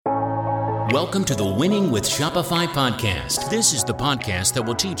Welcome to the Winning with Shopify podcast. This is the podcast that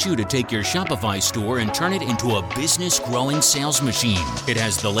will teach you to take your Shopify store and turn it into a business-growing sales machine. It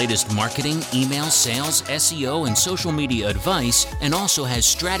has the latest marketing, email, sales, SEO, and social media advice, and also has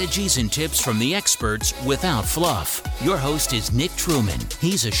strategies and tips from the experts without fluff. Your host is Nick Truman.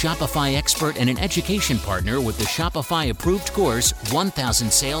 He's a Shopify expert and an education partner with the Shopify-approved course, 1000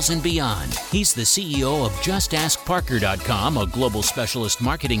 Sales and Beyond. He's the CEO of JustAskParker.com, a global specialist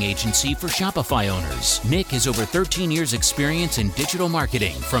marketing agency for Shopify owners. Nick has over 13 years experience in digital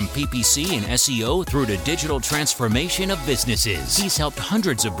marketing, from PPC and SEO through to digital transformation of businesses. He's helped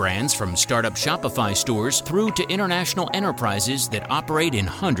hundreds of brands from startup Shopify stores through to international enterprises that operate in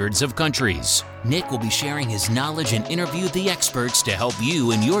hundreds of countries. Nick will be sharing his knowledge and interview the experts to help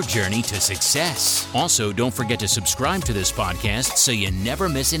you in your journey to success. Also, don't forget to subscribe to this podcast so you never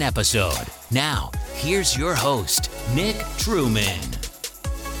miss an episode. Now, here's your host, Nick Truman.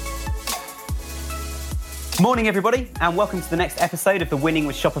 Morning, everybody, and welcome to the next episode of the Winning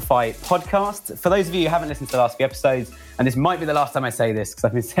with Shopify podcast. For those of you who haven't listened to the last few episodes, and this might be the last time I say this because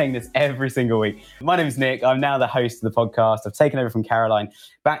I've been saying this every single week. My name is Nick. I'm now the host of the podcast. I've taken over from Caroline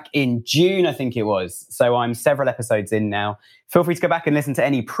back in June, I think it was. So I'm several episodes in now. Feel free to go back and listen to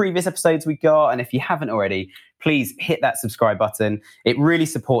any previous episodes we got. And if you haven't already, please hit that subscribe button. It really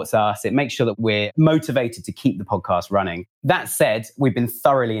supports us. It makes sure that we're motivated to keep the podcast running. That said, we've been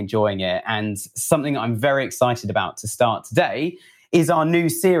thoroughly enjoying it. And something I'm very excited about to start today is our new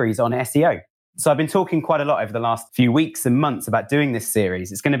series on SEO. So I've been talking quite a lot over the last few weeks and months about doing this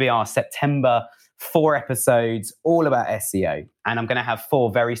series. It's going to be our September 4 episodes all about SEO. And I'm going to have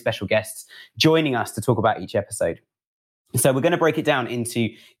 4 very special guests joining us to talk about each episode. So we're going to break it down into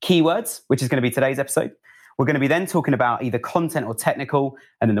keywords, which is going to be today's episode. We're going to be then talking about either content or technical.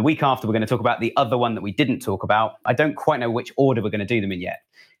 And then the week after, we're going to talk about the other one that we didn't talk about. I don't quite know which order we're going to do them in yet.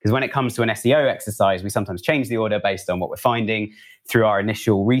 Because when it comes to an SEO exercise, we sometimes change the order based on what we're finding through our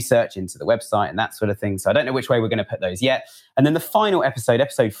initial research into the website and that sort of thing. So I don't know which way we're going to put those yet. And then the final episode,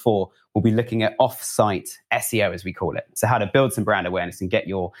 episode 4, we'll be looking at off-site SEO, as we call it. So how to build some brand awareness and get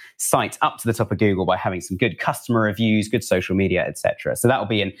your site up to the top of Google by having some good customer reviews, good social media, etc. So that will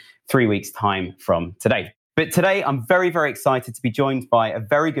be in 3 weeks' time from today. But today, I'm very, very excited to be joined by a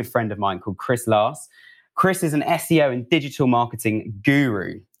very good friend of mine called Chris Lars. Chris is an SEO and digital marketing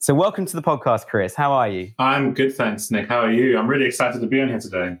guru. So welcome to the podcast, Chris. How are you? I'm good, thanks, Nick. How are you? I'm really excited to be on here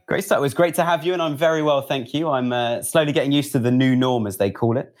today. Great stuff. It was great to have you, and I'm very well, thank you. I'm slowly getting used to the new norm, as they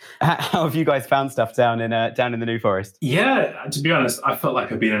call it. How have you guys found stuff down in the New Forest? Yeah, to be honest, I felt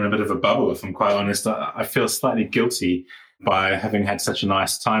like I've been in a bit of a bubble, if I'm quite honest. I feel slightly guilty by having had such a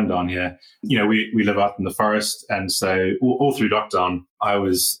nice time down here. You know, we live out in the forest, and so all through lockdown, I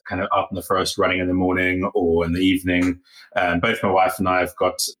was kind of out in the forest running in the morning or in the evening. Both my wife and I have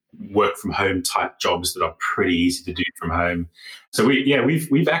got work from home type jobs that are pretty easy to do from home. So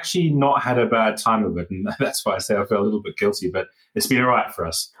we've actually not had a bad time of it, and that's why I say I feel a little bit guilty, but it's been all right for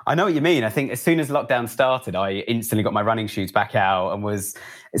us. I know what you mean. I think as soon as lockdown started, I instantly got my running shoes back out and was,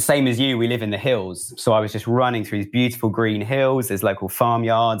 same as you, we live in the hills. So I was just running through these beautiful green hills. There's local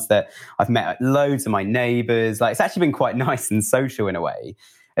farmyards that I've met loads of my neighbours. Like, it's actually been quite nice and social in a way.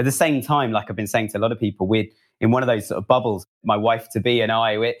 At the same time, like I've been saying to a lot of people, we're in one of those sort of bubbles. My wife-to-be and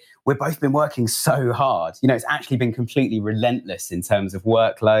I, we've both been working so hard. You know, it's actually been completely relentless in terms of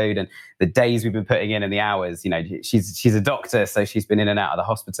workload and the days we've been putting in and the hours. You know, she's a doctor, so she's been in and out of the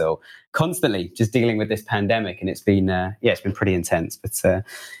hospital constantly, just dealing with this pandemic. And it's been, it's been pretty intense. But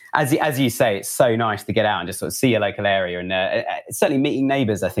as you say, it's so nice to get out and just sort of see your local area. And certainly meeting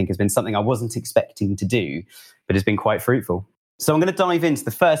neighbours, I think, has been something I wasn't expecting to do, but has been quite fruitful. So I'm going to dive into the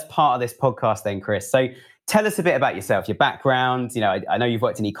first part of this podcast then, Chris. So tell us a bit about yourself, your background. You know, I know you've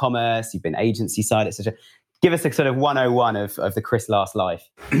worked in e-commerce, you've been agency side, etc. Give us a sort of 101 of the Chris Lars life.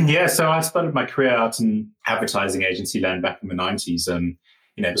 Yeah, so I started my career out in advertising agency land back in the 90s.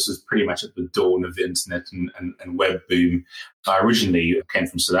 You know, this was pretty much at the dawn of the internet and web boom. I originally came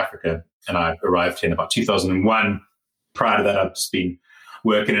from South Africa, and I arrived here in about 2001. Prior to that, I've just been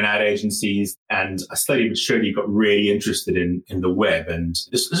working in ad agencies, and I slowly but surely got really interested in the web. And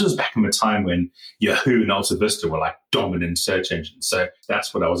this was back in the time when Yahoo and Alta Vista were like dominant search engines. So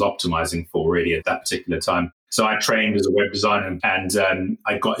that's what I was optimizing for really at that particular time. So I trained as a web designer, and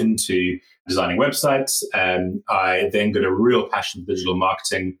I got into designing websites. And I then got a real passion for digital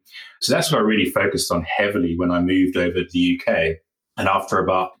marketing. So that's what I really focused on heavily when I moved over to the UK. And after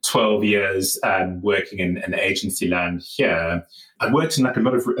about 12 years working in agency land here, I worked in like a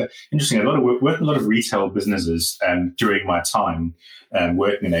lot of retail businesses during my time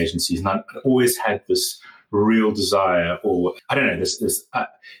working in agencies. And I always had this real desire, or I don't know, this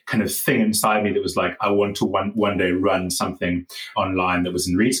kind of thing inside me that was like, I want to one day run something online that was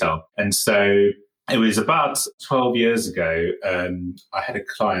in retail. And so it was about 12 years ago. I had a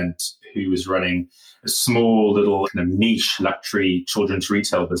client who was running a small little kind of niche luxury children's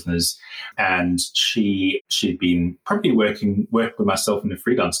retail business. And she'd been probably working with myself in a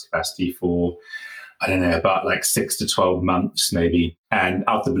freelance capacity for, I don't know, about like 6 to 12 months maybe. And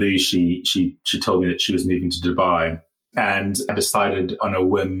out the blue, she told me that she was moving to Dubai. And I decided on a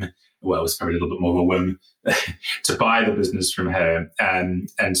whim, well, it was probably a little bit more of a whim, to buy the business from her.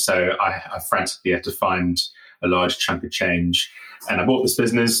 And so I frantically had to find a large chunk of change. And I bought this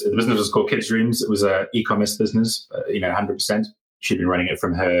business. The business was called Kids Rooms. It was an e-commerce business, 100%. She'd been running it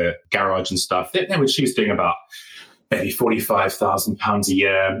from her garage and stuff. She was doing about maybe £45,000 a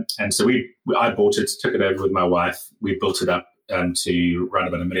year. And so I bought it, took it over with my wife. We built it up to run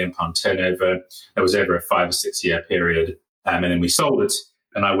about £1 million turnover. That was over a 5 or 6 year period. And then we sold it.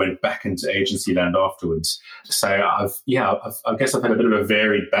 And I went back into agency land afterwards. So I guess I've had a bit of a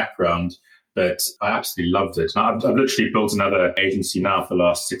varied background, but I absolutely loved it. And I've literally built another agency now for the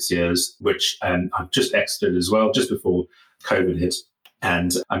last 6 years, which I've just exited as well, just before COVID hit.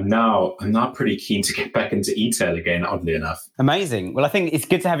 And I'm now pretty keen to get back into e-tail again, oddly enough. Amazing. Well, I think it's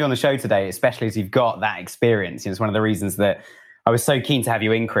good to have you on the show today, especially as you've got that experience. It's one of the reasons that I was so keen to have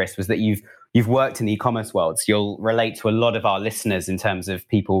you in, Chris, was that you've worked in the e-commerce world. So you'll relate to a lot of our listeners in terms of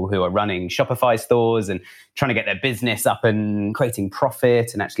people who are running Shopify stores and trying to get their business up and creating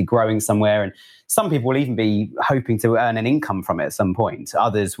profit and actually growing somewhere. And some people will even be hoping to earn an income from it at some point.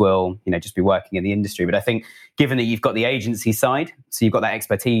 Others will, just be working in the industry. But I think given that you've got the agency side, so you've got that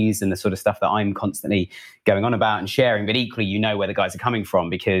expertise and the sort of stuff that I'm constantly going on about and sharing, but equally, where the guys are coming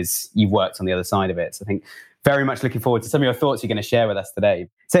from because you've worked on the other side of it. So I think very much looking forward to some of your thoughts you're going to share with us today.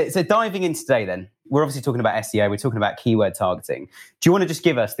 So diving into today then, we're obviously talking about SEO, we're talking about keyword targeting. Do you want to just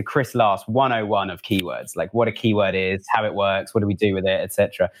give us the Chris Last 101 of keywords, like what a keyword is, how it works, what do we do with it,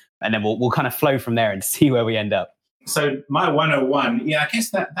 etc. And then we'll kind of flow from there and see where we end up. So my 101, I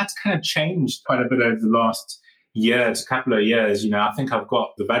guess that's kind of changed quite a bit over the last year to couple of years. I think I've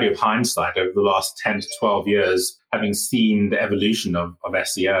got the value of hindsight over the last 10 to 12 years, having seen the evolution of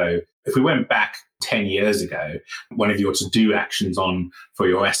SEO. If we went back 10 years ago, one of your to-do actions for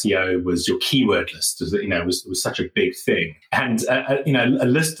your SEO was your keyword list. Was such a big thing. And, a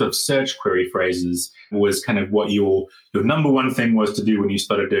list of search query phrases was kind of what your number one thing was to do when you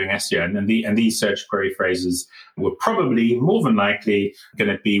started doing SEO. And these search query phrases were probably more than likely going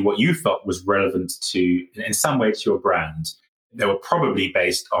to be what you felt was relevant to, in some way, to your brand. They were probably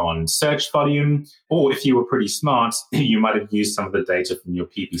based on search volume, or if you were pretty smart, you might have used some of the data from your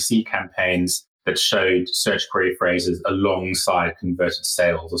PPC campaigns that showed search query phrases alongside converted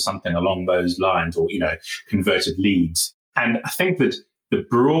sales or something along those lines, or, converted leads. And I think that the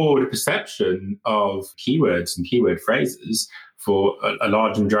broad perception of keywords and keyword phrases for a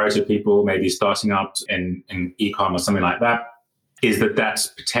large majority of people, maybe starting out in e-com or something like that, is that that's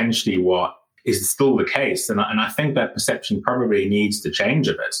potentially what is still the case. And I think that perception probably needs to change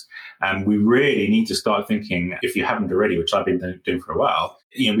a bit. And we really need to start thinking, if you haven't already, which I've been doing for a while,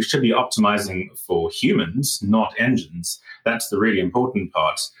 we should be optimizing for humans, not engines. That's the really important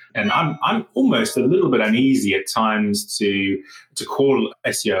part. And I'm almost a little bit uneasy at times to call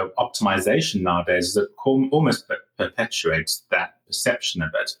SEO optimization nowadays, that almost perpetuates that perception a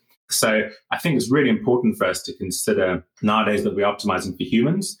bit. So I think it's really important for us to consider nowadays that we're optimizing for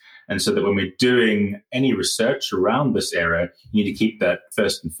humans. And so that when we're doing any research around this area, you need to keep that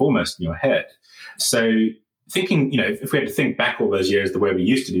first and foremost in your head. So thinking, if we had to think back all those years, the way we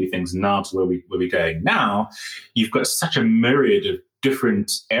used to do things now to where we're going now, you've got such a myriad of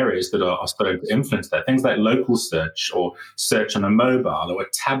different areas that are starting to influence that. Things like local search or search on a mobile or a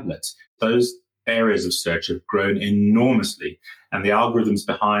tablet. Those areas of search have grown enormously. And the algorithms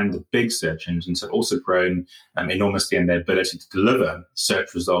behind the big search engines have also grown enormously in their ability to deliver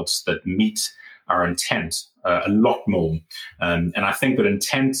search results that meet our intent a lot more. And I think that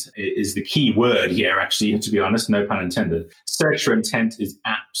intent is the key word here, actually, to be honest, no pun intended. Search for intent is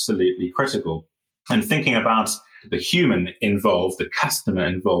absolutely critical. And thinking about the human involved, the customer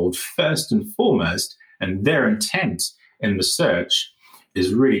involved, first and foremost, and their intent in the search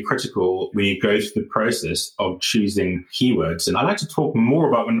is really critical when you go through the process of choosing keywords. And I like to talk more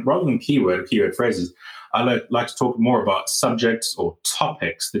about, rather than keyword phrases, I like to talk more about subjects or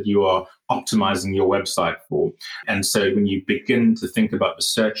topics that you are optimizing your website for. And so when you begin to think about the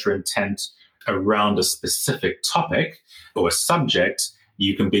searcher intent around a specific topic or a subject,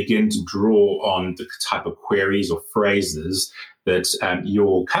 you can begin to draw on the type of queries or phrases that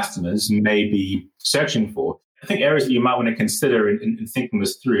your customers may be searching for. I think areas that you might want to consider in thinking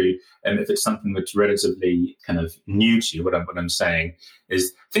this through, and if it's something that's relatively kind of new to you, what I'm saying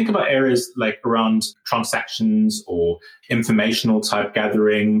is think about areas like around transactions or informational type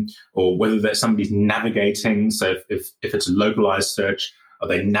gathering, or whether that somebody's navigating. So if it's a localized search, are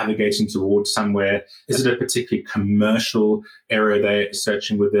they navigating towards somewhere? Is it a particularly commercial area they're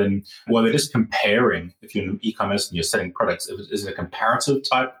searching within? Or they're just comparing, if you're in e-commerce and you're selling products, is it a comparative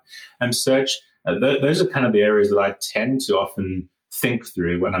type search? Those are kind of the areas that I tend to often think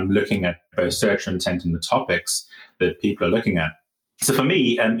through when I'm looking at both search intent and the topics that people are looking at. So for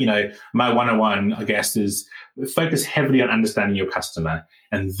me, my 101, I guess, is focus heavily on understanding your customer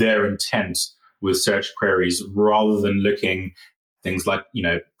and their intent with search queries, rather than looking things like,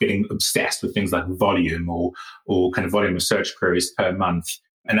 getting obsessed with things like volume or kind of volume of search queries per month.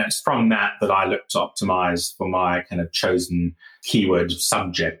 And it's from that I look to optimize for my kind of chosen keyword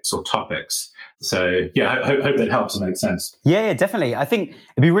subjects or topics. So yeah, I hope that helps and makes sense. Yeah, definitely. I think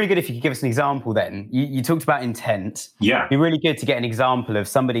it'd be really good if you could give us an example then. You talked about intent. Yeah. It'd be really good to get an example of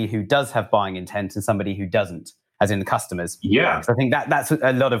somebody who does have buying intent and somebody who doesn't, as in the customers. Yeah. So I think that's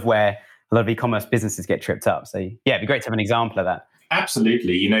a lot of where a lot of e-commerce businesses get tripped up. So yeah, it'd be great to have an example of that.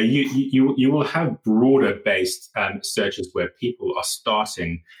 Absolutely. You will have broader based searches where people are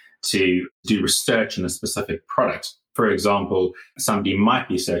starting to do research on a specific product. For example, somebody might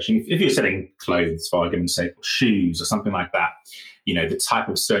be searching, if you're selling clothes, for argument's sake, or shoes or something like that, the type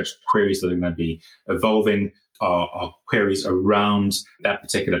of search queries that are going to be evolving are queries around that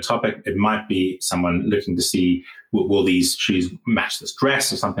particular topic. It might be someone looking to see, will these shoes match this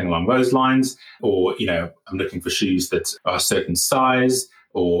dress or something along those lines? Or, I'm looking for shoes that are a certain size,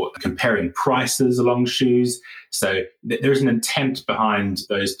 or comparing prices along shoes. So there is an intent behind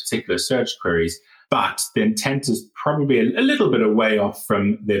those particular search queries, but the intent is probably a little bit away off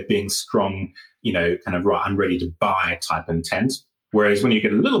from there being strong, kind of right, I'm ready to buy type intent. Whereas when you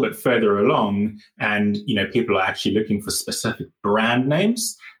get a little bit further along and, people are actually looking for specific brand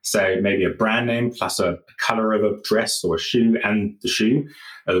names, so maybe a brand name plus a color of a dress or a shoe and the shoe,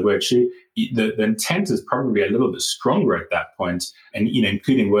 the word shoe, the intent is probably a little bit stronger at that point. And,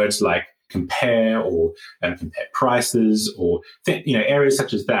 including words like compare or compare prices or, areas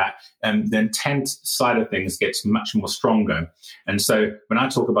such as that, the intent side of things gets much more stronger. And so when I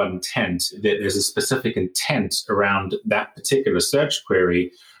talk about intent, there's a specific intent around that particular search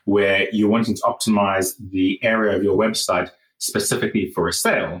query where you're wanting to optimize the area of your website specifically for a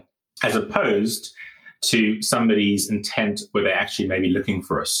sale, as opposed to somebody's intent where they're actually maybe looking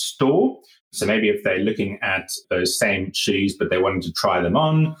for a store. So maybe if they're looking at those same shoes, but they're wanting to try them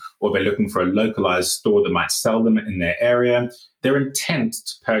on, or they're looking for a localized store that might sell them in their area, their intent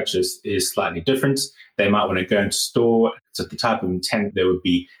to purchase is slightly different. They might want to go into store. So the type of intent they would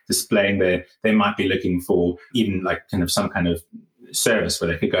be displaying there, they might be looking for even like kind of some kind of service where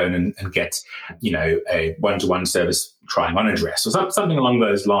they could go in and get, a one-to-one service trying on a dress or something along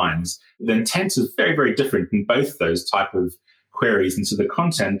those lines. The intent is very, very different in both those type of queries. And so the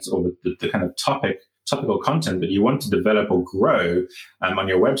content or the kind of topical content that you want to develop or grow on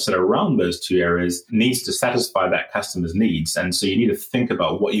your website around those two areas needs to satisfy that customer's needs. And so you need to think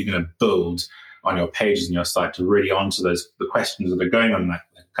about what you're going to build on your pages and your site to really answer the questions that are going on in that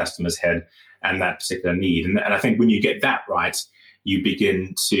customer's head and that particular need. And I think when you get that right, you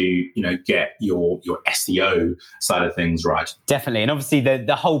begin to, get your SEO side of things right. Definitely. And obviously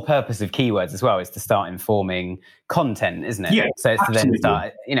the whole purpose of keywords as well is to start informing content, isn't it? Yeah, so it's absolutely. to then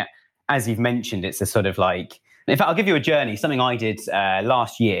start, as you've mentioned, it's a sort of like, in fact, I'll give you a journey. Something I did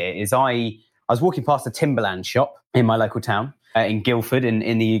last year is I was walking past a Timberland shop in my local town in Guildford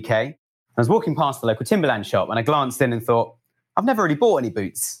in the UK. I was walking past the local Timberland shop and I glanced in and thought, I've never really bought any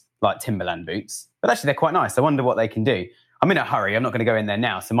boots like Timberland boots, but actually they're quite nice. I wonder what they can do. I'm in a hurry. I'm not going to go in there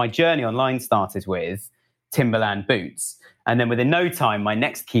now. So my journey online started with Timberland boots. And then within no time, my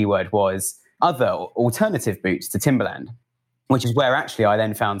next keyword was other alternative boots to Timberland, which is where actually I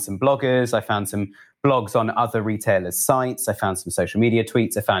then found some bloggers. I found some blogs on other retailers' sites. I found some social media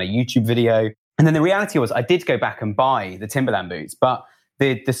tweets. I found a YouTube video. And then the reality was I did go back and buy the Timberland boots, but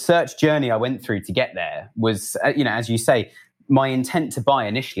the search journey I went through to get there was, as you say, my intent to buy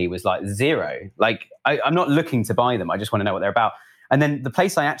initially was like zero. Like I'm not looking to buy them. I just want to know what they're about. And then the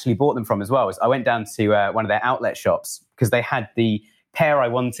place I actually bought them from as well is I went down to one of their outlet shops because they had the pair I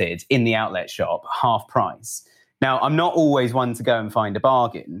wanted in the outlet shop, half price. Now, I'm not always one to go and find a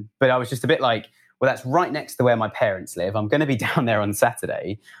bargain, but I was just a bit like, well, that's right next to where my parents live. I'm going to be down there on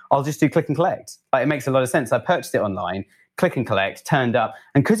Saturday. I'll just do click and collect. Like, it makes a lot of sense. I purchased it online, click and collect, turned up.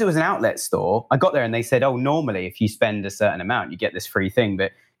 And because it was an outlet store, I got there and they said, oh, normally if you spend a certain amount, you get this free thing,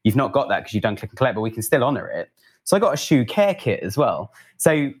 but you've not got that because you've done click and collect, but we can still honor it. So I got a shoe care kit as well.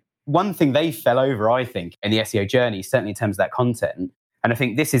 So one thing they fell over, I think, in the SEO journey, certainly in terms of that content, and I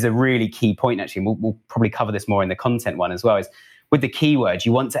think this is a really key point, actually, and we'll probably cover this more in the content one as well, is with the keywords,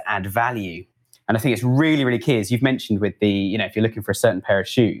 you want to add value. And I think it's really, really key, as you've mentioned with the, if you're looking for a certain pair of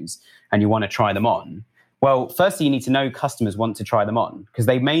shoes and you want to try them on, well, firstly, you need to know customers want to try them on, because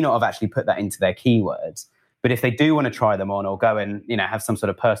they may not have actually put that into their keywords. But if they do want to try them on or go and, have some sort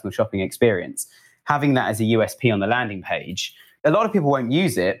of personal shopping experience, having that as a USP on the landing page, a lot of people won't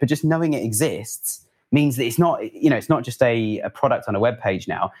use it, but just knowing it exists means that it's not just a product on a web page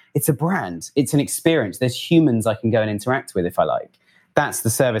now. It's a brand. It's an experience. There's humans I can go and interact with if I like. That's the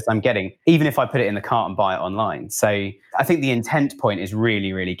service I'm getting, even if I put it in the cart and buy it online. So I think the intent point is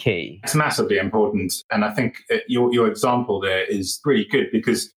really, really key. It's massively important. And I think your example there is really good,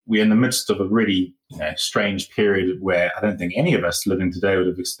 because we're in the midst of a really strange period where I don't think any of us living today would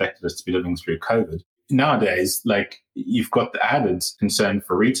have expected us to be living through COVID. Nowadays, you've got the added concern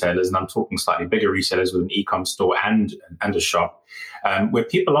for retailers, and I'm talking slightly bigger retailers with an e-com store and a shop, where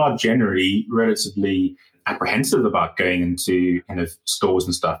people are generally relatively apprehensive about going into kind of stores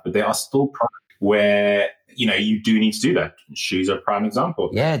and stuff, but there are still products where you do need to do that. Shoes are a prime example.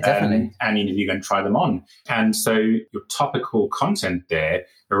 Yeah, definitely. And you need to go and try them on. And so your topical content there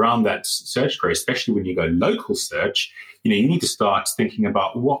around that search query, especially when you go local search, you need to start thinking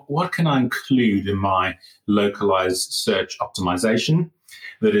about what can I include in my localized search optimization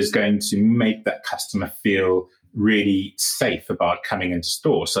that is going to make that customer feel really safe about coming into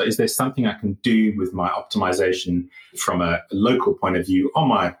store. So is there something I can do with my optimization from a local point of view on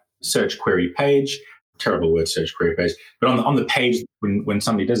my search query page? Terrible word, search query page, but on the page when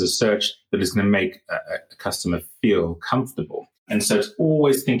somebody does a search, that is going to make a customer feel comfortable. And so it's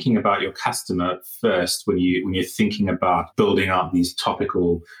always thinking about your customer first when you're thinking about building up these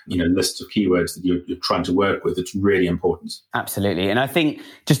topical, lists of keywords that you're trying to work with. It's really important. Absolutely. And I think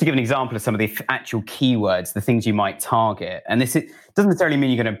just to give an example of some of the actual keywords, the things you might target, and this doesn't necessarily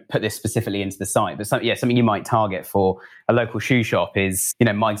mean you're going to put this specifically into the site, but something you might target for a local shoe shop is,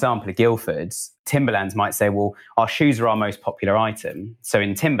 my example of Guildford's, Timberland's might say, well, our shoes are our most popular item. So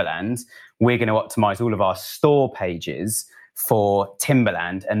in Timberland, we're going to optimize all of our store pages for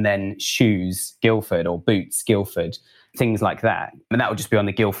Timberland and then shoes Guildford or boots Guildford, things like that. And that will just be on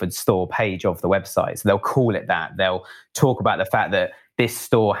the Guildford store page of the website. So they'll call it that. They'll talk about the fact that this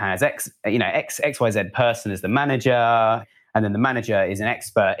store has XYZ person as the manager, and then the manager is an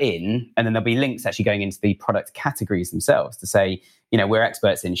expert in, and then there'll be links actually going into the product categories themselves to say, we're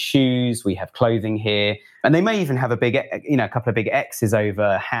experts in shoes, we have clothing here. And they may even have a couple of big X's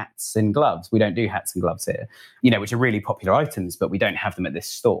over hats and gloves. We don't do hats and gloves here, which are really popular items, but we don't have them at this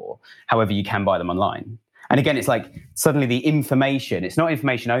store. However, you can buy them online. And again, it's like suddenly the information, it's not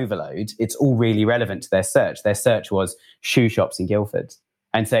information overload. It's all really relevant to their search. Their search was shoe shops in Guildford.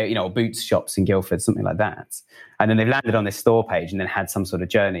 And so, boots shops in Guildford, something like that. And then they've landed on this store page and then had some sort of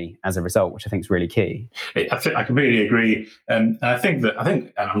journey as a result, which I think is really key. I completely agree. And I think,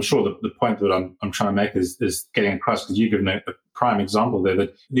 and I'm sure that the point that I'm trying to make is getting across, because you've given a prime example there,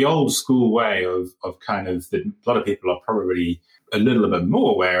 that the old school way of kind of that a lot of people are probably a little bit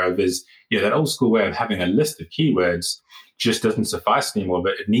more aware of is, that old school way of having a list of keywords just doesn't suffice anymore,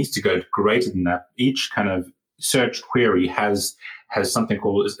 but it needs to go greater than that. Each kind of search query has something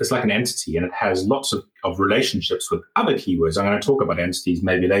called, it's like an entity, and it has lots of relationships with other keywords. I'm going to talk about entities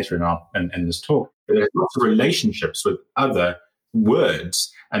maybe later in this talk, but there's lots of relationships with other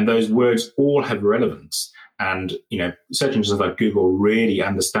words, and those words all have relevance. And, search engines like Google really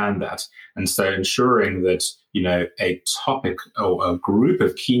understand that. And so ensuring that, a topic or a group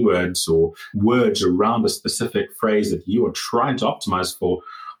of keywords or words around a specific phrase that you are trying to optimize for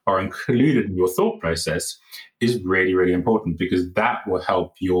are included in your thought process is really, really important, because that will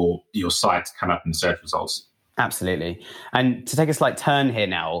help your site come up in search results. Absolutely. And to take a slight turn here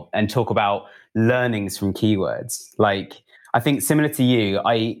now and talk about learnings from keywords, I think similar to you,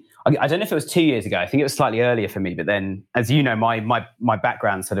 I don't know if it was 2 years ago. I think it was slightly earlier for me. But then, as you know, my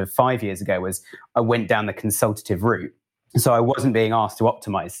background sort of 5 years ago was I went down the consultative route. So I wasn't being asked to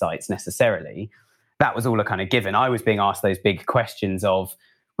optimize sites necessarily. That was all a kind of given. I was being asked those big questions of,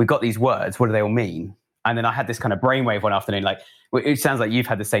 we've got these words, what do they all mean? And then I had this kind of brainwave one afternoon, it sounds like you've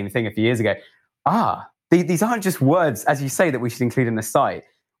had the same thing a few years ago. These aren't just words, as you say, that we should include in the site.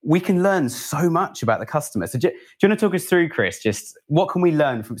 we can learn so much about the customer. So do you want to talk us through, Chris, just what can we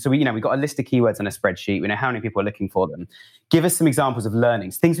learn from, so we've got a list of keywords on a spreadsheet. We know how many people are looking for them. Give us some examples of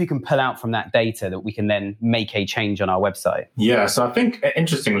learnings, things we can pull out from that data that we can then make a change on our website. Yeah, so I think,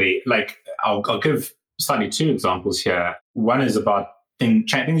 interestingly, I'll give slightly two examples here. One is about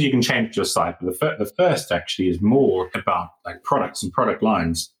things you can change to your site. But the first actually is more about products and product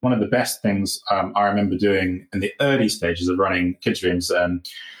lines. One of the best things I remember doing in the early stages of running Kids Rooms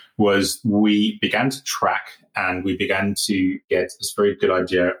was we began to track and we began to get this very good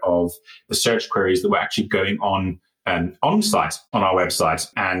idea of the search queries that were actually going on site on our website.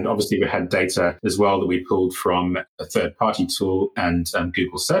 And obviously we had data as well that we pulled from a third-party tool and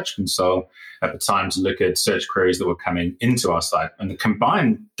Google Search Console at the time to look at search queries that were coming into our site. And the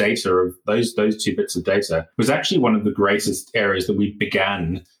combined data of those two bits of data was actually one of the greatest areas that we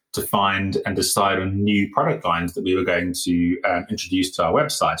began to find and decide on new product lines that we were going to introduce to our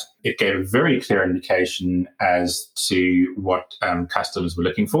website. It gave a very clear indication as to what customers were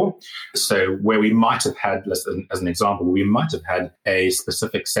looking for. So where we might have had, as an example, we might have had a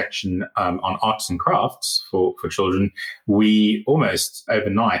specific section on arts and crafts for children, we almost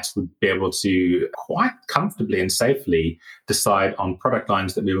overnight would be able to quite comfortably and safely decide on product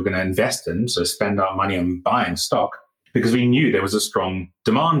lines that we were going to invest in, so spend our money on buying stock, because we knew there was a strong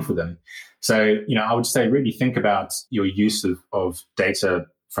demand for them. So, I would say really think about your use of data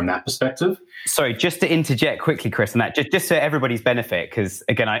from that perspective. Sorry, just to interject quickly, Chris, on that, just for everybody's benefit, because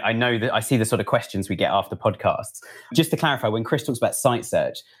again, I know that I see the sort of questions we get after podcasts. Just to clarify, when Chris talks about site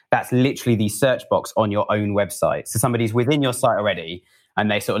search, that's literally the search box on your own website. So somebody's within your site already,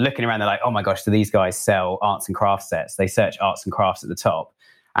 and they're sort of looking around, they're like, oh my gosh, do these guys sell arts and crafts sets? They search arts and crafts at the top.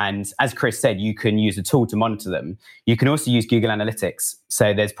 And as Chris said, you can use a tool to monitor them. You can also use Google Analytics.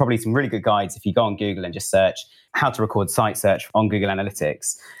 So there's probably some really good guides if you go on Google and just search how to record site search on Google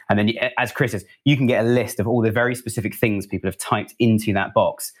Analytics. And then, as Chris says, you can get a list of all the very specific things people have typed into that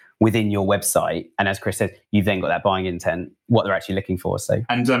box within your website. And as Chris said, you've then got that buying intent, what they're actually looking for. So,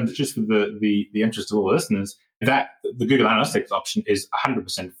 and just for the interest of all the listeners, that the Google Analytics option is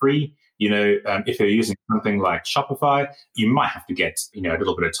 100% free. If you're using something like Shopify, you might have to get, a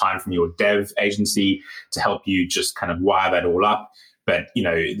little bit of time from your dev agency to help you just kind of wire that all up. But,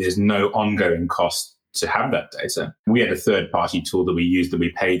 there's no ongoing cost to have that data. We had a third-party tool that we used that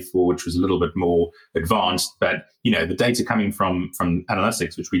we paid for, which was a little bit more advanced. But, the data coming from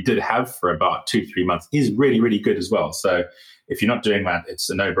Analytics, which we did have for about 2 to 3 months, is really, really good as well. So if you're not doing that, it's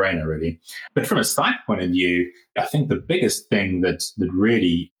a no-brainer, really. But from a site point of view, I think the biggest thing that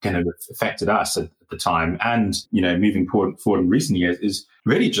really kind of affected us at the time and, moving forward in recent years is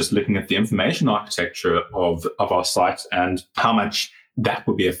really just looking at the information architecture of our site and how much that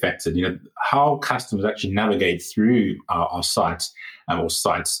would be affected. How customers actually navigate through our sites or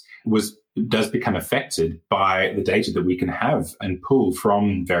sites does become affected by the data that we can have and pull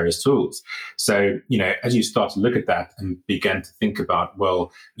from various tools. So, as you start to look at that and begin to think about,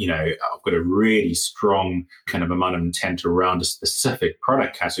 I've got a really strong kind of amount of intent around a specific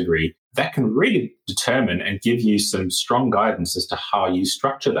product category, that can really determine and give you some strong guidance as to how you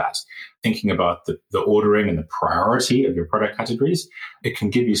structure that. Thinking about the ordering and the priority of your product categories, it can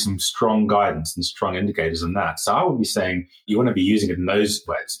give you some strong guidance and strong indicators on that. So I would be saying you want to be using it in those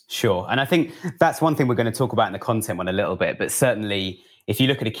ways. Sure. And I think that's one thing we're going to talk about in the content one a little bit, but certainly if you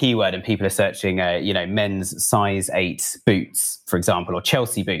look at a keyword and people are searching, men's size 8 boots, for example, or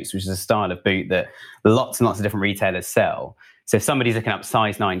Chelsea boots, which is a style of boot that lots and lots of different retailers sell. So if somebody's looking up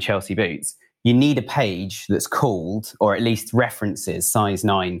size 9 Chelsea boots, you need a page that's called, or at least references size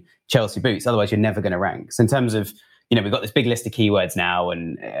 9 Chelsea boots. Otherwise, you're never going to rank. So in terms of, we've got this big list of keywords now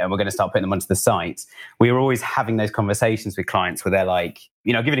and we're going to start putting them onto the site. We are always having those conversations with clients where they're like,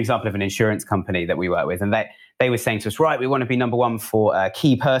 I'll give an example of an insurance company that we work with. And they were saying to us, right, we want to be number one for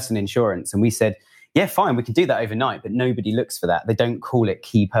key person insurance. And we said, yeah, fine, we can do that overnight, but nobody looks for that. They don't call it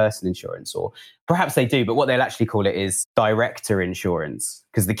key person insurance, or perhaps they do, but what they'll actually call it is director insurance,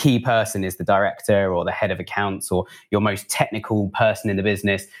 because the key person is the director or the head of accounts or your most technical person in the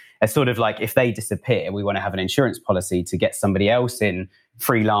business. It's sort of like if they disappear, we want to have an insurance policy to get somebody else in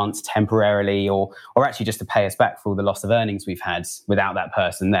freelance temporarily or actually just to pay us back for all the loss of earnings we've had without that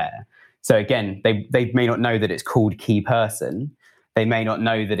person there. So again, they may not know that it's called key person. They may not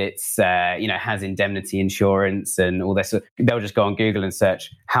know that it's, has indemnity insurance and all this. They'll just go on Google and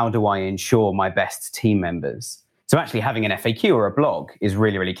search, how do I insure my best team members? So actually having an FAQ or a blog is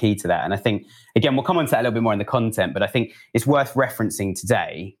really, really key to that. And I think, again, we'll come on to that a little bit more in the content, but I think it's worth referencing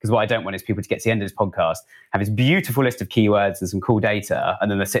today, because what I don't want is people to get to the end of this podcast, have this beautiful list of keywords and some cool data, and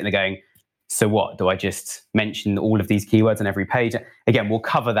then they're sitting there going, So what? Do I just mention all of these keywords on every page? Again, we'll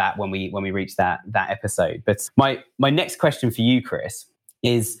cover that when we reach that episode. But my next question for you, Chris,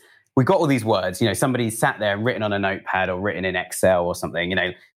 is we've got all these words. Somebody's sat there and written on a notepad or written in Excel or something.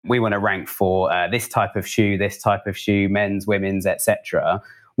 We want to rank for this type of shoe, men's, women's, etc.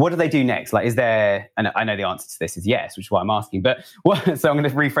 What do they do next? Like, is there, and I know the answer to this is yes, which is why I'm asking, but so I'm going to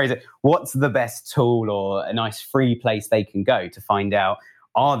rephrase it. What's the best tool or a nice free place they can go to find out,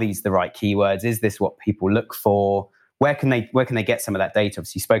 are these the right keywords? Is this what people look for? Where can they get some of that data?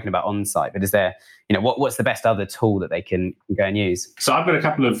 Obviously, you've spoken about on-site, but is there, what's the best other tool that they can go and use? So I've got a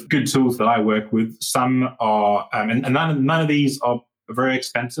couple of good tools that I work with. Some are, and none of these are very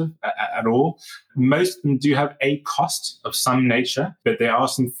expensive at all. Most of them do have a cost of some nature, but there are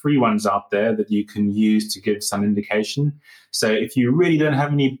some free ones out there that you can use to give some indication. So if you really don't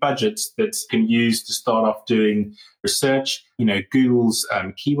have any budgets that you can use to start off doing research, Google's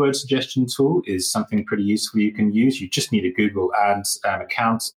keyword suggestion tool is something pretty useful you can use. You just need a Google Ads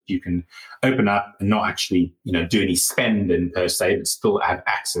account. You can open up and not actually, do any spending per se, but still have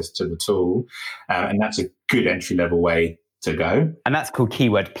access to the tool. And that's a good entry-level way to go. And that's called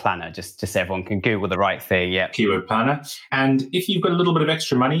Keyword Planner, just so everyone can Google the right thing. Yeah. Keyword Planner. And if you've got a little bit of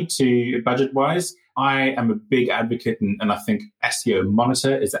extra money to budget-wise, I am a big advocate, and I think SEO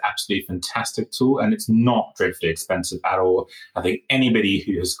Monitor is an absolutely fantastic tool, and it's not dreadfully expensive at all. I think anybody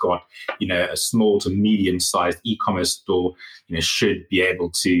who has got, a small to medium-sized e-commerce store, should be able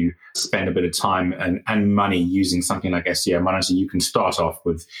to spend a bit of time and money using something like SEO Monitor. You can start off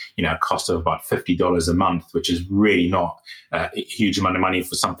with, a cost of about $50 a month, which is really not a huge amount of money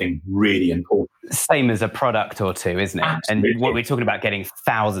for something really important. Same as a product or two, isn't it? Absolutely. And what we're talking about, getting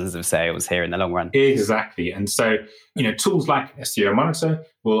thousands of sales here in the long run. Exactly. And so, tools like SEO Monitor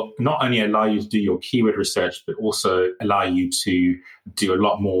will not only allow you to do your keyword research, but also allow you to do a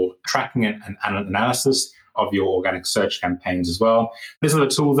lot more tracking and analysis of your organic search campaigns as well. There's other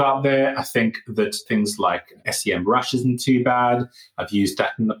tools out there. I think that things like SEMrush isn't too bad. I've used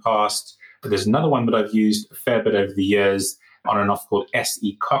that in the past. But there's another one that I've used a fair bit over the years on and off called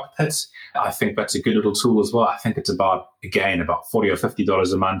SE Cockpit. I think that's a good little tool as well. I think it's about $40 or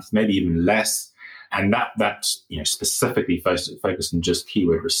 $50 a month, maybe even less. And that's specifically focused on just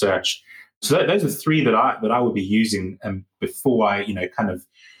keyword research. So those are three that I would be using before I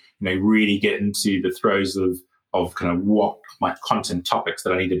really get into the throes of kind of what my content topics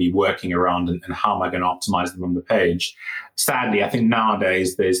that I need to be working around and how am I going to optimize them on the page. Sadly, I think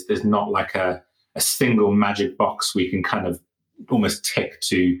nowadays there's not like a single magic box we can kind of almost tick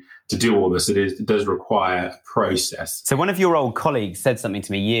to do all this. It does require a process. So one of your old colleagues said something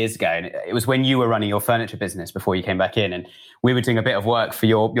to me years ago, and it was when you were running your furniture business before you came back in, and we were doing a bit of work for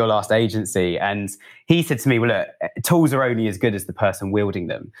your last agency. And he said to me, well, look, tools are only as good as the person wielding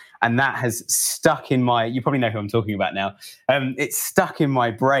them. And that has stuck in you probably know who I'm talking about now. It's stuck in my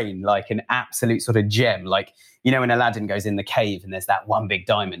brain like an absolute sort of gem. Like, when Aladdin goes in the cave and there's that one big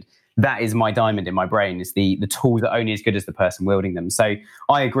diamond. That is my diamond in my brain, is the tools are only as good as the person wielding them. So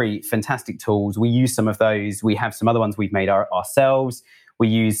I agree, fantastic tools. We use some of those. We have some other ones we've made ourselves. We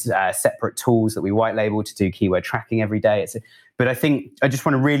use separate tools that we white label to do keyword tracking every day. But I think I just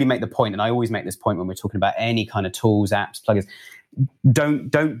want to really make the point, and I always make this point when we're talking about any kind of tools, apps, plugins.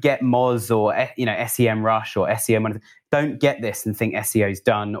 Don't get Moz or SEMrush or SEO Monitor. Don't get this and think SEO's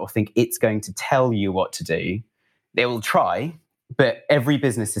done or think it's going to tell you what to do. It will try. But every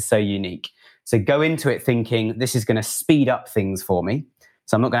business is so unique. So go into it thinking this is going to speed up things for me.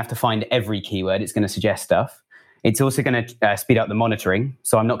 So I'm not going to have to find every keyword. It's going to suggest stuff. It's also going to speed up the monitoring.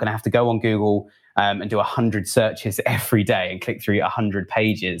 So I'm not going to have to go on Google and do 100 searches every day and click through 100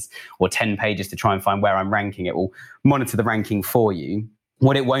 pages or 10 pages to try and find where I'm ranking. It will monitor the ranking for you.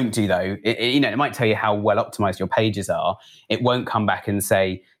 What it won't do, though, it might tell you how well optimized your pages are. It won't come back and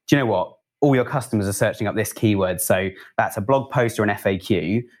say, do you know what? All your customers are searching up this keyword. So that's a blog post or an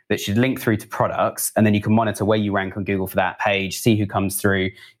FAQ that should link through to products. And then you can monitor where you rank on Google for that page, see who comes through.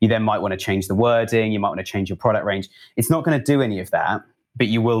 You then might want to change the wording. You might want to change your product range. It's not going to do any of that, but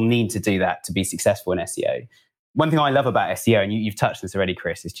you will need to do that to be successful in SEO. One thing I love about SEO, and you've touched on this already,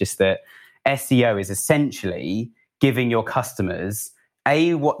 Chris, is just that SEO is essentially giving your customers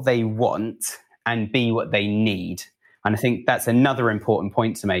A, what they want, and B, what they need. And I think that's another important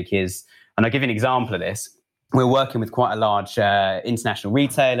point to make is, and I'll give you an example of this. We're working with quite a large international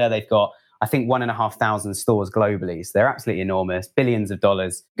retailer. They've got, I think, 1,500 stores globally. So they're absolutely enormous, billions of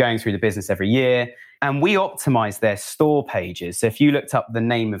dollars going through the business every year. And we optimize their store pages. So if you looked up the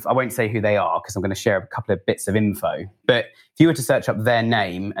name of, I won't say who they are because I'm going to share a couple of bits of info. But if you were to search up their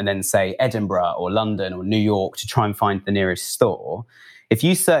name and then say Edinburgh or London or New York to try and find the nearest store, If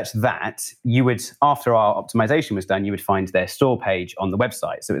you search that, you would, after our optimization was done, you would find their store page on the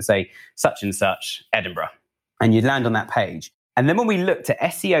website. So it would say such and such Edinburgh, and you'd land on that page. And then when we looked at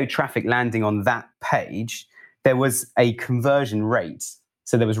SEO traffic landing on that page, there was a conversion rate.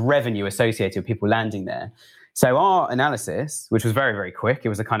 So there was revenue associated with people landing there. So our analysis, which was very, very quick, it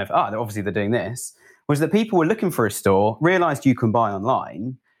was a kind of, obviously they're doing this, was that people were looking for a store, realized you can buy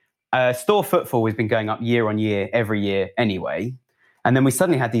online. Store footfall has been going up year on year, every year anyway. And then we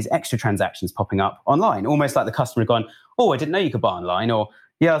suddenly had these extra transactions popping up online, almost like the customer had gone, oh, I didn't know you could buy online, or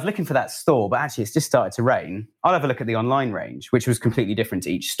yeah, I was looking for that store, but actually it's just started to rain. I'll have a look at the online range, which was completely different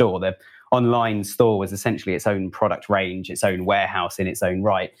to each store. The online store was essentially its own product range, its own warehouse in its own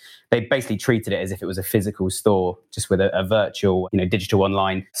right. They basically treated it as if it was a physical store, just with a virtual, digital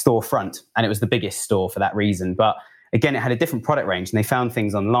online storefront. And it was the biggest store for that reason. But again, it had a different product range, and they found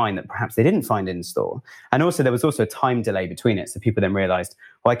things online that perhaps they didn't find in store. And also there was also a time delay between it. So people then realized,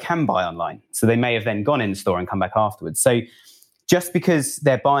 I can buy online. So they may have then gone in store and come back afterwards. So just because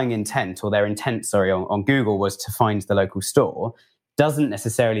their buying intent, or their intent, on Google was to find the local store, doesn't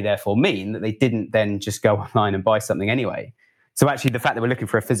necessarily therefore mean that they didn't then just go online and buy something anyway. So actually the fact that we're looking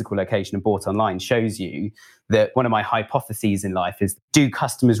for a physical location and bought online shows you that one of my hypotheses in life is, do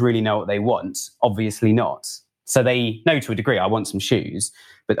customers really know what they want? Obviously not. So they know to a degree, I want some shoes,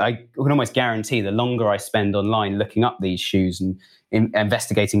 but I can almost guarantee the longer I spend online looking up these shoes and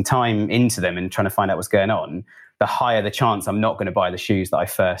investigating time into them and trying to find out what's going on, the higher the chance I'm not going to buy the shoes that I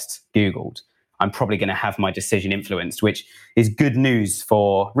first Googled. I'm probably going to have my decision influenced, which is good news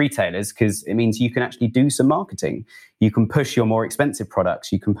for retailers because it means you can actually do some marketing. You can push your more expensive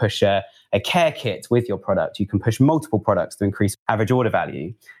products. You can push a care kit with your product. You can push multiple products to increase average order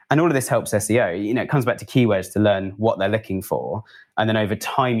value. And all of this helps SEO. It comes back to keywords to learn what they're looking for. And then over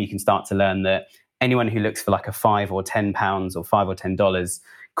time, you can start to learn that anyone who looks for like a £5 or £10 or $5 or $10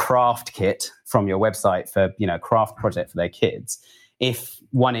 craft kit from your website for, a craft project for their kids, if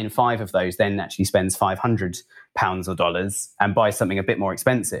 1 in 5 of those then actually spends £500 or dollars and buys something a bit more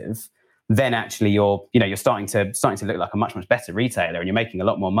expensive, then actually you're starting to look like a much, much better retailer and you're making a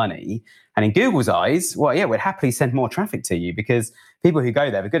lot more money. And in Google's eyes, we'd happily send more traffic to you because people who go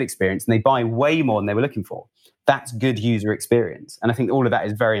there have a good experience and they buy way more than they were looking for. That's good user experience. And I think all of that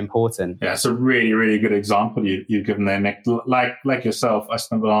is very important. Yeah, it's a really, really good example you've given there, Nick. Like yourself, I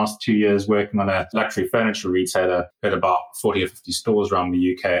spent the last 2 years working on a luxury furniture retailer at about 40 or 50 stores around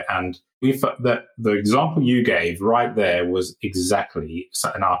the UK. And we found that the example you gave right there was exactly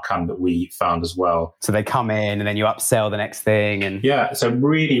an outcome that we found as well. So they come in and then you upsell the next thing. And yeah, so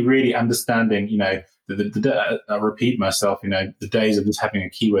really, really understanding, I repeat myself, the days of just having a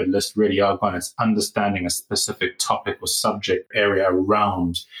keyword list really are gone. It's understanding a specific topic or subject area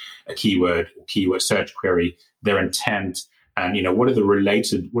around a keyword or keyword search query, their intent, and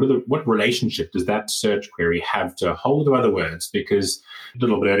what relationship does that search query have to a whole lot of other words? Because a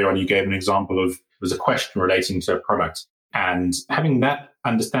little bit earlier on, you gave an example of, there was a question relating to a product, and having that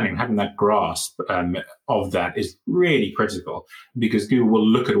understanding, having that grasp of that is really critical because Google will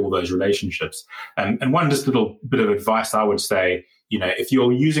look at all those relationships. And one just little bit of advice I would say, if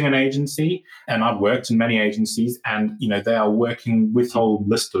you're using an agency, and I've worked in many agencies, and they are working with a whole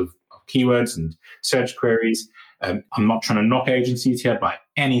list of keywords and search queries. I'm not trying to knock agencies here by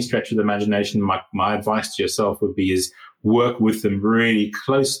any stretch of the imagination. My advice to yourself would be is work with them really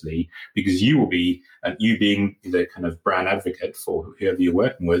closely, because you will be, you being the kind of brand advocate for whoever you're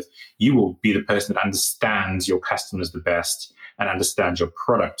working with, you will be the person that understands your customers the best and understands your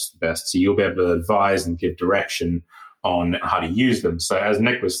products the best. So you'll be able to advise and give direction on how to use them. So as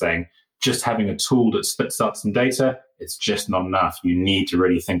Nick was saying, just having a tool that spits out some data, it's just not enough. You need to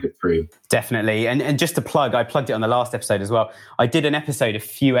really think it through. Definitely. And just to plug, I plugged it on the last episode as well. I did an episode a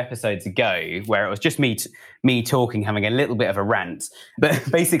few episodes ago where it was just me talking, having a little bit of a rant, but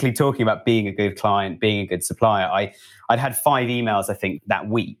basically talking about being a good client, being a good supplier. I'd had 5 emails, I think, that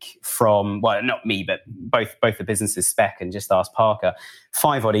week from, well, not me, but both the businesses Spec and Just Ask Parker,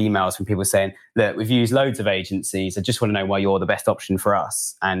 5 odd emails from people saying, look, we've used loads of agencies. I just want to know why you're the best option for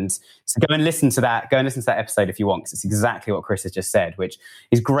us. And so go and listen to that episode if you want, because it's exactly what Chris has just said, which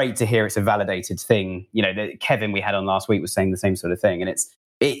is great to hear. It's a validated thing. Kevin we had on last week was saying the same sort of thing. And it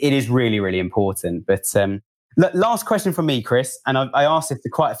is really, really important. But last question from me, Chris, and I asked this to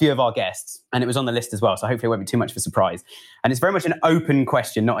quite a few of our guests, and it was on the list as well, so hopefully it won't be too much of a surprise. And it's very much an open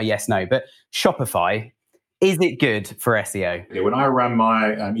question, not a yes/no, but Shopify, is it good for SEO? When I ran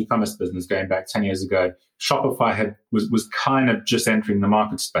my e-commerce business going back 10 years ago, Shopify was kind of just entering the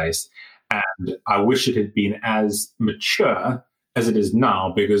market space, and I wish it had been as mature as it is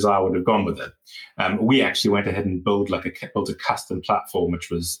now because I would have gone with it. We actually went ahead and built a custom platform, which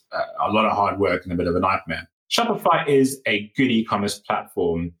was a lot of hard work and a bit of a nightmare. Shopify is a good e-commerce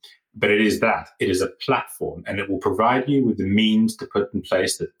platform, but it is a platform, and it will provide you with the means to put in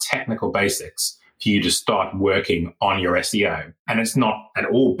place the technical basics for you to start working on your SEO. And it's not at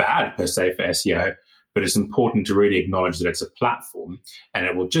all bad per se for SEO, but it's important to really acknowledge that it's a platform, and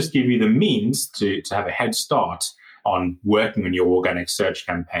it will just give you the means to have a head start on working on your organic search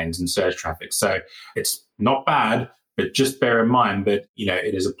campaigns and search traffic. So it's not bad, but just bear in mind that,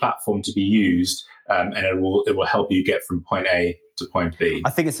 it is a platform to be used, and it will help you get from point A to point B. I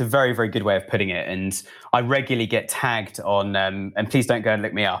think it's a very, very good way of putting it. And I regularly get tagged on, and please don't go and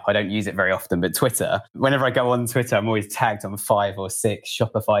look me up, I don't use it very often, but Twitter. Whenever I go on Twitter, I'm always tagged on 5 or 6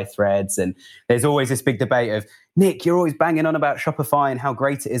 Shopify threads. And there's always this big debate of, Nick, you're always banging on about Shopify and how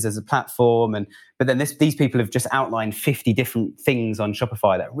great it is as a platform. But then these people have just outlined 50 different things on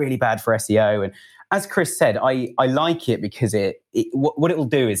Shopify that are really bad for SEO. And as Chris said, I like it because what it will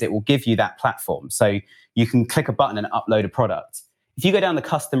do is it will give you that platform. So you can click a button and upload a product. If you go down the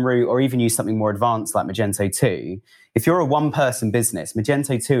custom route or even use something more advanced like Magento 2, if you're a one-person business,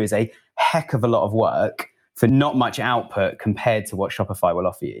 Magento 2 is a heck of a lot of work for not much output compared to what Shopify will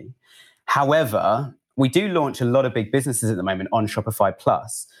offer you. However, we do launch a lot of big businesses at the moment on Shopify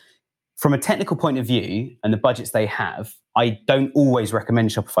Plus. From a technical point of view and the budgets they have, I don't always recommend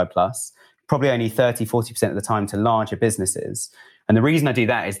Shopify Plus, probably only 30, 40% of the time to larger businesses. And the reason I do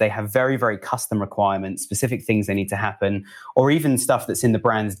that is they have very, very custom requirements, specific things they need to happen, or even stuff that's in the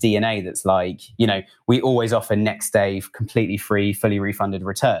brand's DNA that's like, we always offer next day completely free, fully refunded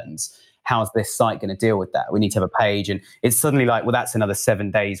returns. How's this site going to deal with that? We need to have a page. And it's suddenly like, well, that's another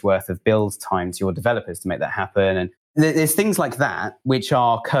 7 days worth of build time to your developers to make that happen. And there's things like that, which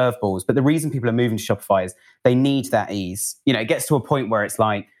are curveballs. But the reason people are moving to Shopify is they need that ease. It gets to a point where it's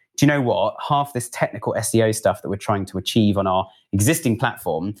like, do you know what? Half this technical SEO stuff that we're trying to achieve on our existing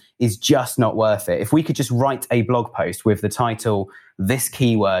platform is just not worth it. If we could just write a blog post with the title, this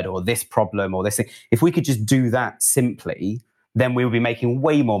keyword or this problem or this thing, if we could just do that simply, then we would be making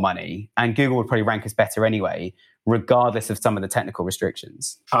way more money, and Google would probably rank us better anyway, regardless of some of the technical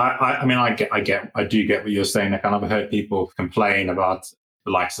restrictions. I do get what you're saying, Nick. I've heard people complain about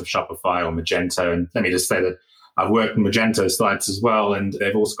the likes of Shopify or Magento, and let me just say that I've worked on Magento sites as well, and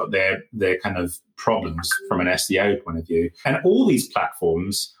they've also got their kind of problems from an SEO point of view. And all these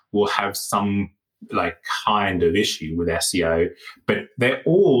platforms will have some kind of issue with SEO, but they're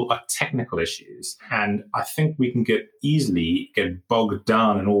all technical issues. And I think we can easily get bogged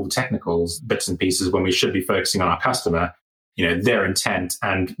down in all the technicals, bits and pieces, when we should be focusing on our customer, their intent,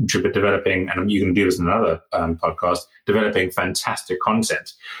 and developing, and you can do this in another podcast, developing fantastic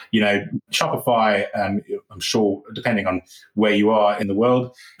content. Shopify, I'm sure, depending on where you are in the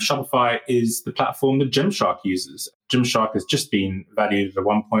world, Shopify is the platform that Gymshark uses. Gymshark has just been valued at a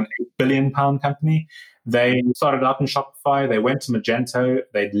 £1.8 billion company. They started out in Shopify. They went to Magento.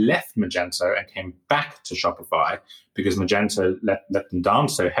 They left Magento and came back to Shopify because Magento let them down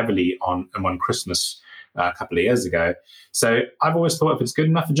so heavily on Christmas a couple of years ago. So I've always thought if it's good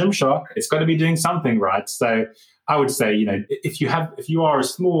enough for Gymshark, it's got to be doing something right. So I would say, if you are a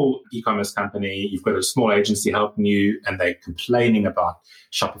small e-commerce company, you've got a small agency helping you, and they're complaining about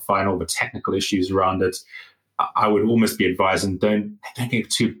Shopify and all the technical issues around it, I would almost be advising don't get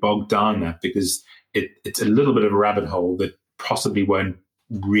too bogged down in that, because it's a little bit of a rabbit hole that possibly won't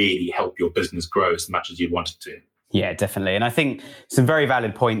really help your business grow as much as you'd want it to. Yeah, definitely. And I think some very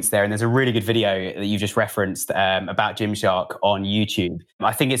valid points there. And there's a really good video that you just referenced about Gymshark on YouTube.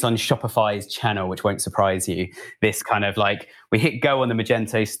 I think it's on Shopify's channel, which won't surprise you. This kind of we hit go on the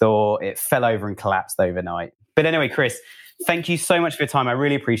Magento store, it fell over and collapsed overnight. But anyway, Chris, thank you so much for your time. I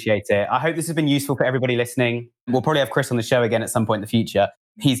really appreciate it. I hope this has been useful for everybody listening. We'll probably have Chris on the show again at some point in the future.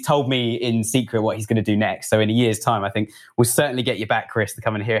 He's told me in secret what he's going to do next. So in a year's time, I think we'll certainly get you back, Chris, to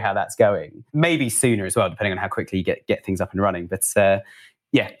come and hear how that's going. Maybe sooner as well, depending on how quickly you get things up and running. But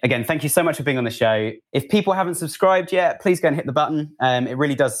again, thank you so much for being on the show. If people haven't subscribed yet, please go and hit the button. It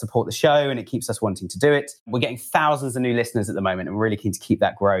really does support the show, and it keeps us wanting to do it. We're getting thousands of new listeners at the moment, and we're really keen to keep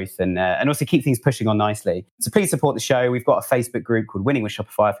that growth and also keep things pushing on nicely. So please support the show. We've got a Facebook group called Winning with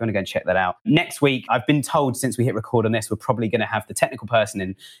Shopify if you want to go and check that out. Next week, I've been told since we hit record on this, we're probably going to have the technical person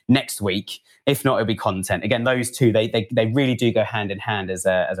in next week. If not, it'll be content. Again, those two, they really do go hand in hand as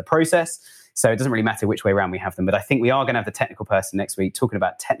a process. So it doesn't really matter which way around we have them. But I think we are going to have the technical person next week talking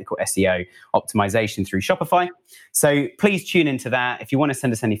about technical SEO optimization through Shopify. So please tune into that. If you want to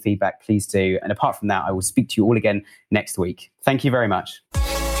send us any feedback, please do. And apart from that, I will speak to you all again next week. Thank you very much.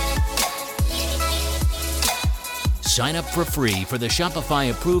 Sign up for free for the Shopify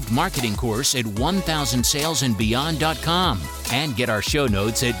approved marketing course at 1000salesandbeyond.com and get our show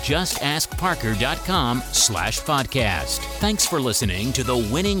notes at justaskparker.com/podcast. Thanks for listening to the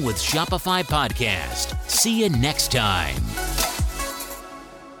Winning with Shopify podcast. See you next time.